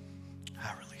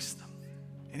 I release them.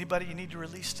 Anybody you need to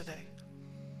release today?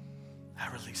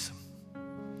 I release them.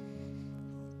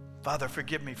 Father,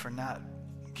 forgive me for not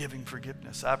giving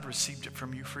forgiveness. I've received it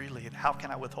from you freely, and how can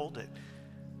I withhold it?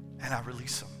 And I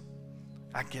release them.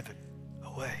 I give it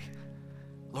away.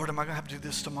 Lord, am I going to have to do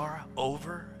this tomorrow?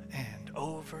 Over and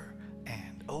over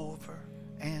and over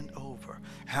and over.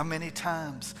 How many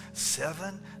times?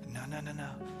 7? No.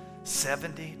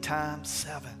 70 times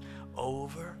 7.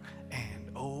 Over and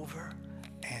over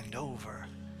and over.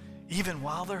 Even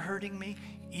while they're hurting me,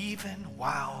 even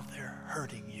while they're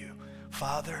hurting you.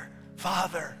 Father,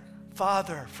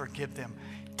 forgive them.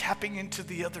 Tapping into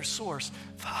the other source.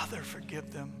 Father,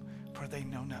 forgive them, for they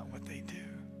know not what they do.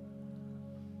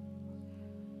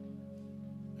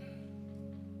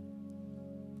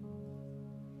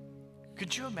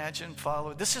 Could you imagine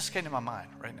following? This just came to my mind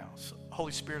right now. So,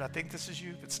 Holy Spirit, I think this is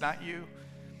you. If it's not you,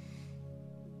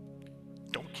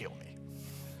 don't kill me.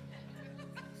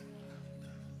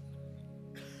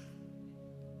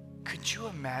 Could you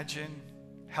imagine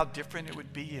how different it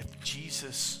would be if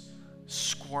Jesus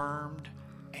squirmed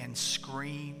and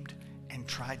screamed and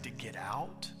tried to get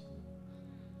out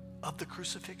of the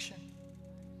crucifixion?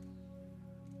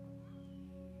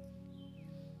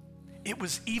 It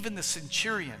was even the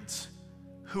centurions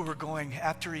who were going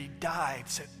after he died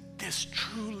said, this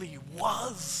truly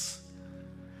was.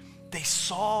 They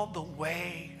saw the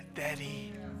way that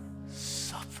he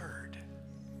suffered.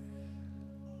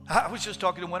 I was just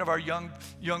talking to one of our young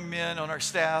men on our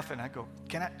staff, and I go,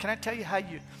 can I tell you how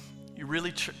you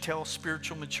really tell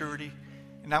spiritual maturity?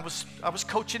 And I was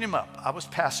coaching him up. I was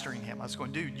pastoring him. I was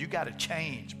going, dude, you got to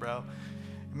change, bro.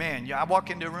 Man, I walk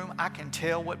into a room, I can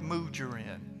tell what mood you're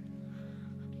in.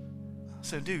 I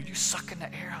said, dude, you sucking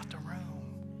the air out the room.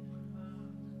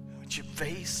 With your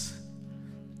face,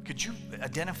 could you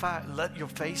identify, let your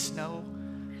face know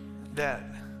that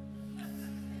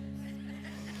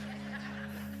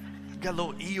you got a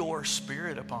little Eeyore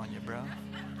spirit upon you, bro?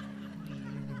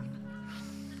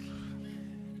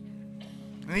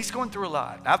 And he's going through a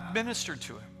lot. I've ministered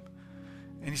to him.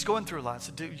 And he's going through a lot. I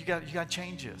said, dude, you got to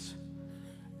change this.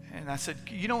 And I said,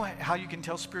 you know how you can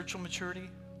tell spiritual maturity?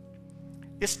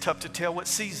 It's tough to tell what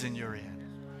season you're in.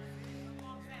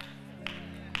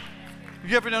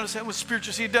 You ever notice that with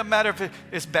spiritual season? It doesn't matter if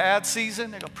it's bad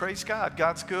season. They go, praise God,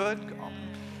 God's good.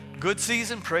 Good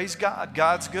season, praise God,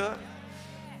 God's good.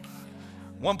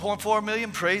 1.4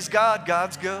 million, praise God,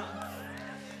 God's good.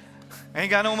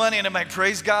 Ain't got no money in the bank,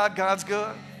 praise God, God's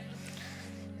good.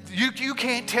 You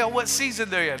can't tell what season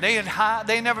they're in. They in high,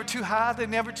 they never too high, they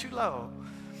never too low.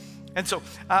 And so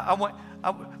I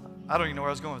don't even know where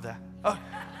I was going with that.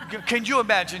 Can you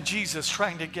imagine Jesus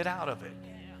trying to get out of it?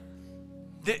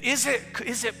 Is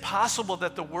it possible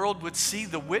that the world would see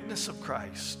the witness of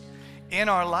Christ in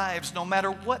our lives, no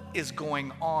matter what is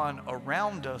going on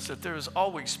around us, that there is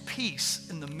always peace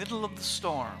in the middle of the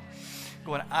storm,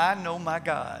 going, I know my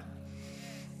God.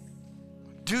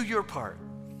 Do your part.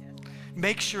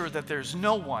 Make sure that there's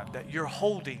no one that you're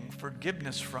holding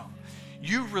forgiveness from.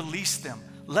 You release them.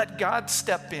 Let God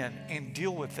step in and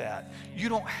deal with that. You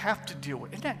don't have to deal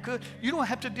with it. Isn't that good? You don't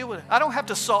have to deal with it. I don't have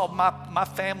to solve my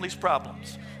family's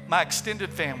problems. My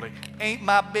extended family. Ain't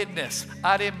my business.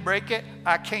 I didn't break it.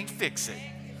 I can't fix it.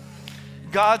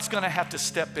 God's going to have to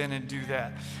step in and do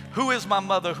that. Who is my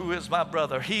mother? Who is my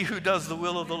brother? He who does the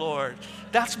will of the Lord.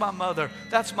 That's my mother.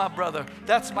 That's my brother.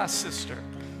 That's my sister.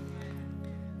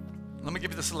 Let me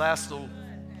give you this last little.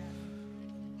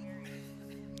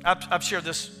 I've shared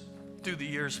this through the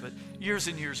years, but years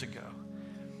and years ago,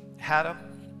 had a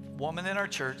woman in our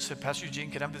church said, Pastor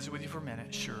Eugene, can I visit with you for a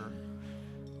minute? Sure.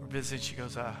 We're visiting. She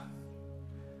goes,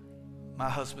 my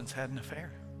husband's had an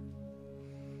affair.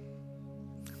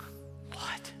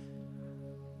 What?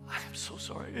 I'm so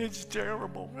sorry. It's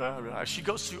terrible. She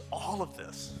goes through all of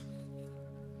this.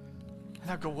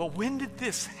 And I go, well, when did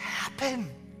this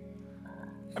happen?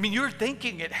 I mean, you're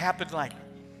thinking it happened like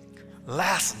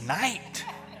last night.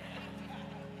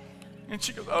 And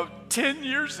she goes, 10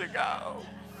 years ago.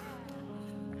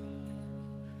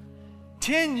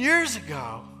 10 years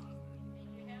ago.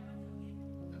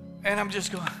 And I'm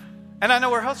just going, and I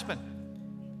know her husband.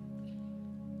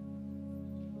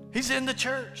 He's in the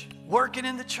church, working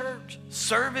in the church,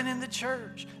 serving in the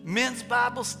church, men's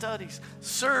Bible studies,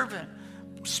 serving,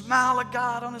 smile of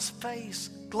God on his face,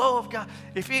 glow of God.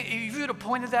 If you would have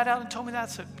pointed that out and told me that,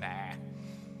 I said, nah.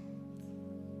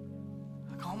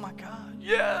 Like, oh my God.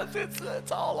 Yes,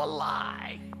 it's all a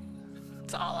lie.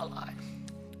 It's all a lie.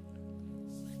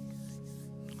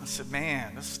 I said,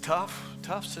 man, this is tough.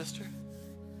 Tough, sister.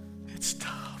 It's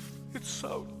tough. It's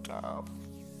so tough.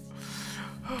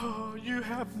 Oh, you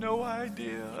have no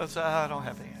idea. I said, I don't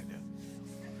have any idea.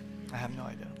 I have no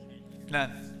idea.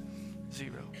 None.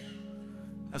 Zero.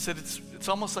 I said, it's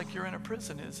almost like you're in a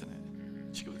prison, isn't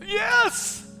it? She goes,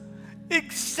 yes,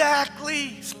 exactly.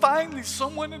 Finally,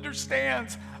 someone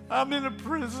understands. I'm in a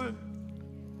prison.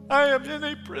 I am in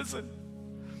a prison.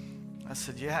 I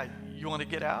said, yeah, you want to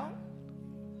get out?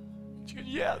 She goes,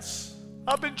 yes.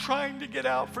 I've been trying to get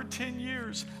out for 10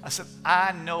 years. I said,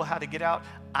 I know how to get out.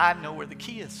 I know where the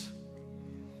key is.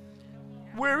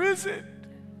 Where is it?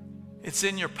 It's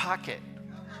in your pocket.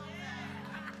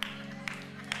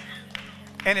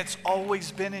 And it's always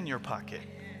been in your pocket.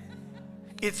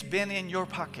 It's been in your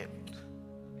pocket.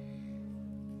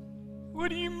 What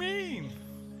do you mean?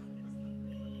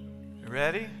 You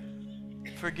ready?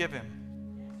 Forgive him.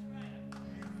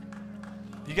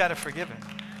 You got to forgive him.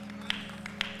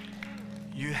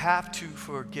 You have to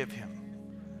forgive him.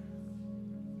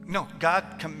 No,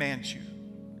 God commands you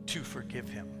to forgive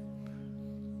him.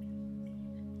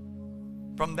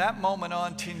 From that moment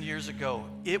on 10 years ago,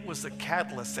 it was the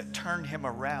catalyst that turned him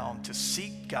around to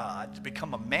seek God, to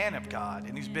become a man of God,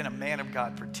 and he's been a man of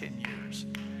God for 10 years.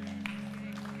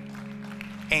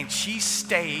 And she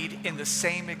stayed in the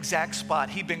same exact spot.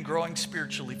 He'd been growing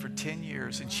spiritually for 10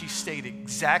 years, and she stayed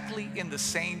exactly in the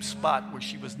same spot where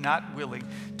she was not willing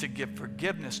to give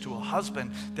forgiveness to a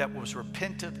husband that was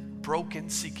repentant, broken,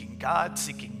 seeking God,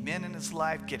 seeking men in his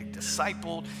life, getting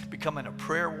discipled, becoming a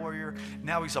prayer warrior.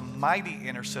 Now he's a mighty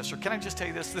intercessor. Can I just tell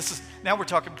you this? Now we're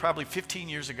talking probably 15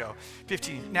 years ago.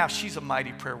 Now she's a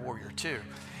mighty prayer warrior too.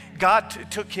 God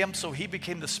took him, so he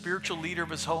became the spiritual leader of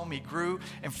his home. He grew,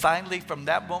 and finally, from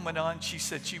that moment on, she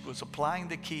said she was applying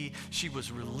the key. She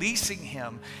was releasing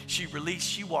him. She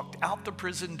walked out the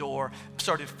prison door,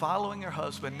 started following her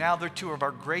husband. Now they're two of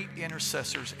our great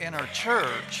intercessors in our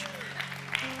church.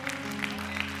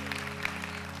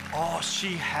 All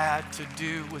she had to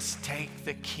do was take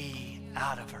the key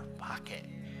out of her pocket.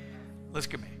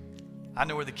 Listen to me. I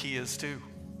know where the key is too.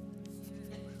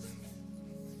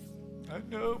 I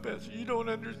know, Pastor, you don't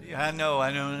understand. I know,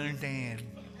 I don't understand.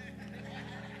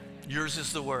 Yours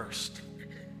is the worst.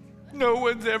 No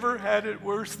one's ever had it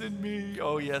worse than me.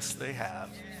 Oh, yes, they have.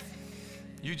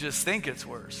 You just think it's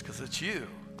worse because it's you.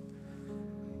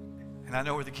 And I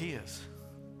know where the key is.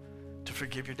 To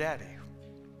forgive your daddy.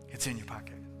 It's in your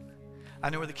pocket. I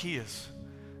know where the key is.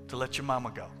 To let your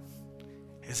mama go.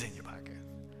 It's in your pocket.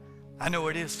 I know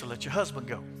where it is to let your husband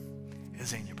go.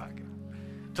 It's in your pocket.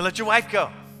 To let your wife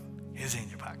go. Is in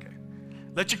your pocket.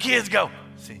 Let your kids go.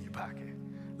 It's in your pocket.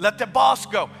 Let the boss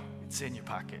go. It's in your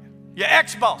pocket. Your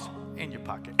ex-boss, in your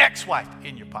pocket. Ex-wife,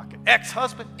 in your pocket.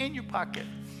 Ex-husband, in your pocket.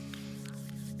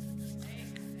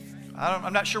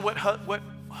 I'm not sure what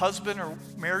husband or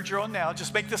marriage you're on now.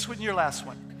 Just make this one your last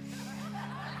one.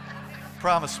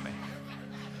 Promise me.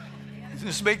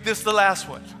 Just make this the last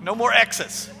one. No more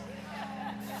exes.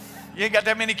 You ain't got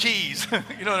that many keys.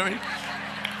 You know what I mean?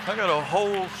 I got a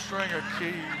whole string of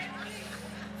keys.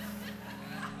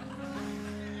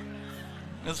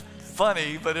 It's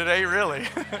funny, but it ain't really.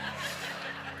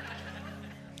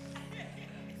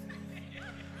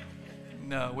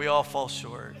 No, we all fall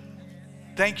short.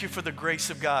 Thank you for the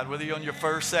grace of God, whether you're on your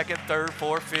first, second, third,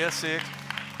 fourth, fifth, sixth.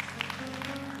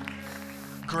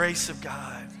 Grace of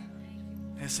God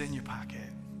is in your pocket.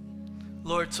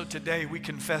 Lord, so today we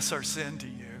confess our sin to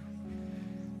you.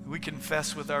 We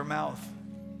confess with our mouth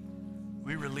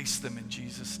We release them in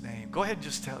Jesus' name. Go ahead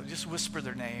and just whisper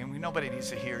their name. Nobody needs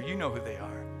to hear. You know who they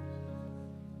are.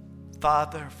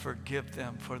 Father, forgive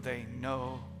them, for they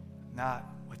know not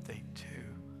what they do.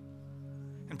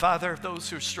 And Father, those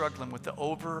who are struggling with the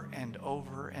over and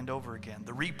over and over again,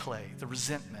 the replay, the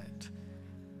resentment,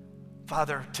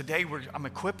 Father, today I'm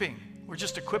equipping. We're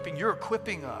just equipping. You're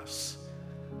equipping us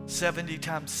 70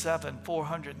 times 7,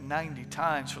 490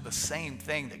 times for the same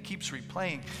thing that keeps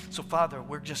replaying. So Father,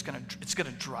 it's going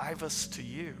to drive us to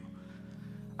you.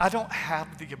 I don't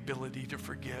have the ability to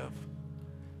forgive,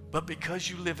 but because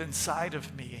you live inside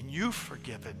of me and you've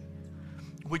forgiven,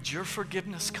 would your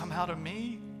forgiveness come out of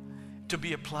me to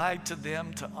be applied to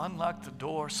them to unlock the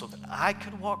door so that I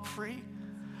could walk free?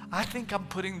 I think I'm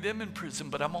putting them in prison,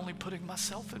 but I'm only putting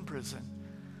myself in prison.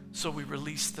 So we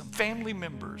release them. Family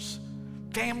members,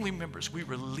 we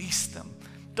release them.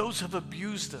 Those who have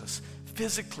abused us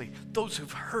physically, those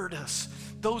who've hurt us,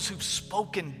 those who've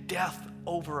spoken death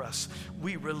over us,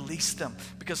 we release them,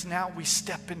 because now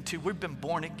we've been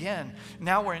born again.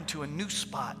 Now we're into a new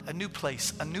spot, a new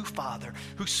place, a new Father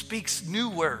who speaks new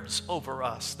words over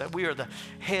us, that we are the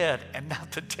head and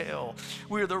not the tail.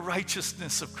 We are the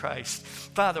righteousness of Christ.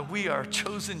 Father, we are a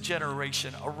chosen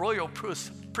generation, a royal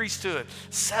priesthood,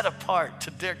 set apart to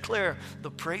declare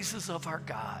the praises of our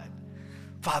God.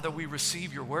 Father, we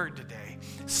receive your word today.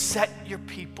 Set your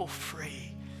people free.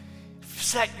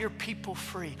 Set your people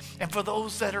free. And for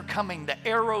those that are coming, the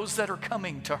arrows that are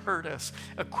coming to hurt us,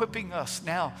 equipping us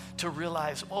now to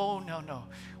realize, oh, no,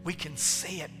 we can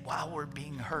say it while we're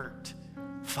being hurt.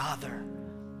 Father,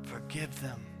 forgive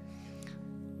them.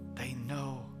 They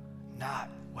know not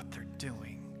what they're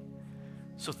doing.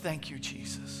 So thank you,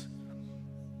 Jesus.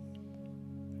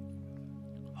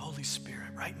 Holy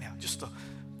Spirit, right now, just the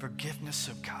forgiveness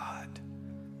of God.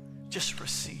 Just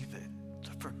receive it,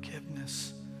 the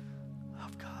forgiveness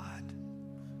of God.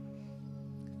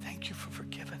 Thank you for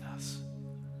forgiving us.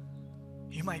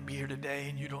 You might be here today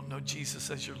and you don't know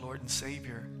Jesus as your Lord and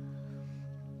Savior.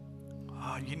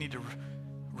 Oh, you need to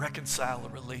reconcile a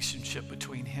relationship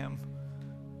between him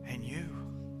and you.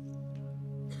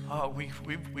 Oh,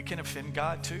 we can offend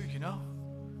God too, you know.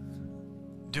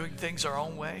 Doing things our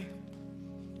own way.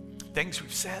 Things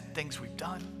we've said, things we've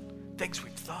done, things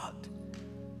we've thought.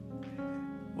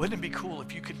 Wouldn't it be cool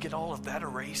if you could get all of that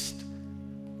erased?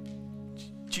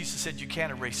 Jesus said you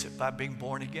can't erase it by being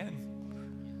born again.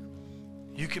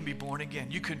 You can be born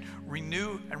again. You can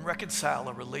renew and reconcile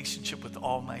a relationship with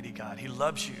Almighty God. He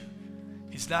loves you.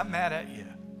 He's not mad at you.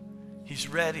 He's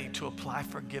ready to apply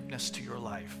forgiveness to your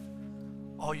life.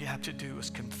 All you have to do is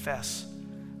confess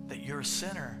that you're a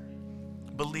sinner.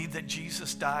 Believe that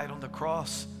Jesus died on the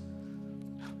cross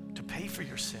to pay for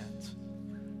your sins.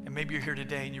 And maybe you're here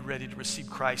today and you're ready to receive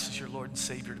Christ as your Lord and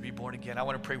Savior, to be born again. I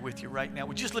want to pray with you right now.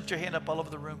 Would you just lift your hand up all over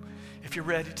the room? If you're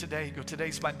ready today, go,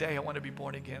 today's my day. I want to be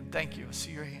born again. Thank you. I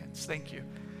see your hands. Thank you.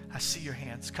 I see your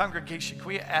hands. Congregation, can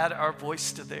we add our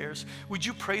voice to theirs? Would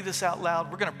you pray this out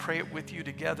loud? We're going to pray it with you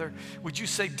together. Would you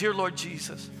say, Dear Lord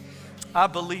Jesus, I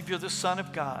believe you're the Son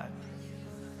of God.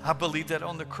 I believe that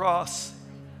on the cross,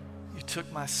 you took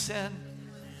my sin,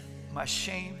 my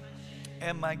shame,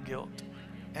 and my guilt,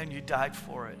 and you died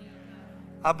for it.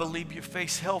 I believe you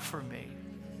faced hell for me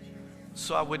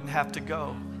so I wouldn't have to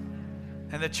go,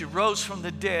 and that you rose from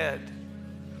the dead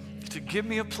to give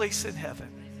me a place in heaven,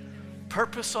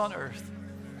 purpose on earth,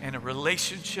 and a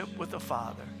relationship with the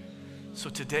Father.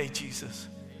 So today, Jesus,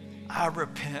 I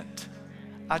repent.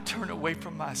 I turn away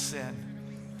from my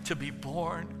sin to be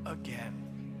born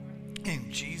again.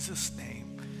 In Jesus'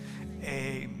 name,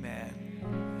 amen.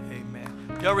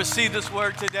 Amen. Y'all receive this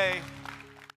word today.